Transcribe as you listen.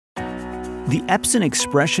The Epson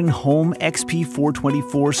Expression Home XP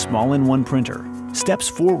 424 Small-in-One printer steps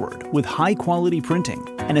forward with high-quality printing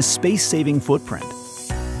and a space-saving footprint.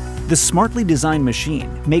 The smartly designed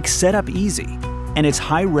machine makes setup easy, and its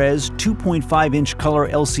high-res 2.5-inch color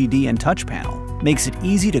LCD and touch panel makes it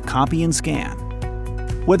easy to copy and scan.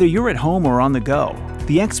 Whether you're at home or on the go,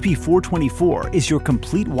 the XP 424 is your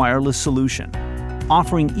complete wireless solution,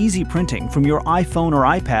 offering easy printing from your iPhone or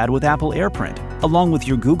iPad with Apple AirPrint, along with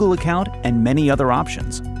your Google account and many other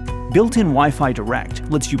options. Built-in Wi-Fi Direct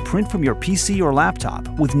lets you print from your PC or laptop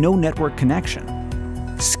with no network connection.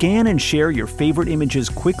 Scan and share your favorite images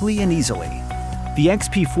quickly and easily. The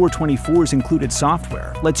XP 424's included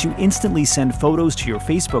software lets you instantly send photos to your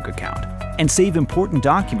Facebook account and save important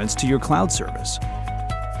documents to your cloud service.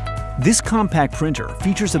 This compact printer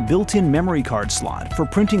features a built-in memory card slot for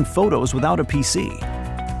printing photos without a PC.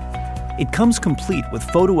 It comes complete with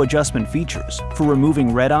photo adjustment features for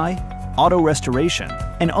removing red-eye, auto restoration,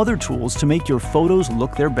 and other tools to make your photos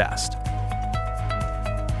look their best.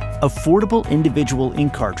 Affordable individual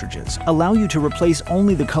ink cartridges allow you to replace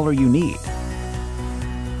only the color you need.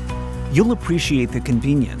 You'll appreciate the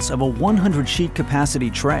convenience of a 100-sheet capacity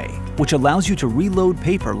tray, which allows you to reload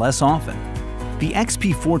paper less often. The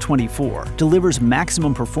XP 424 delivers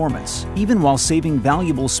maximum performance even while saving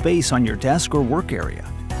valuable space on your desk or work area.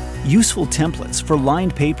 Useful templates for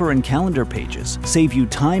lined paper and calendar pages save you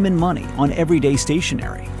time and money on everyday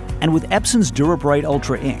stationery. And with Epson's DuraBrite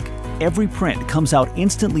Ultra ink, every print comes out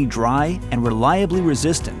instantly dry and reliably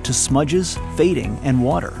resistant to smudges, fading, and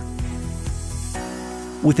water.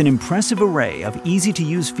 With an impressive array of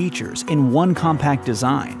easy-to-use features in one compact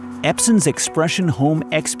design, Epson's Expression Home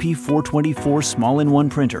XP 424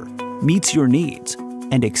 Small-in-One printer meets your needs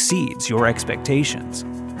and exceeds your expectations.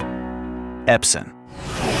 Epson.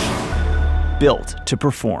 Built to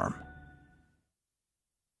perform.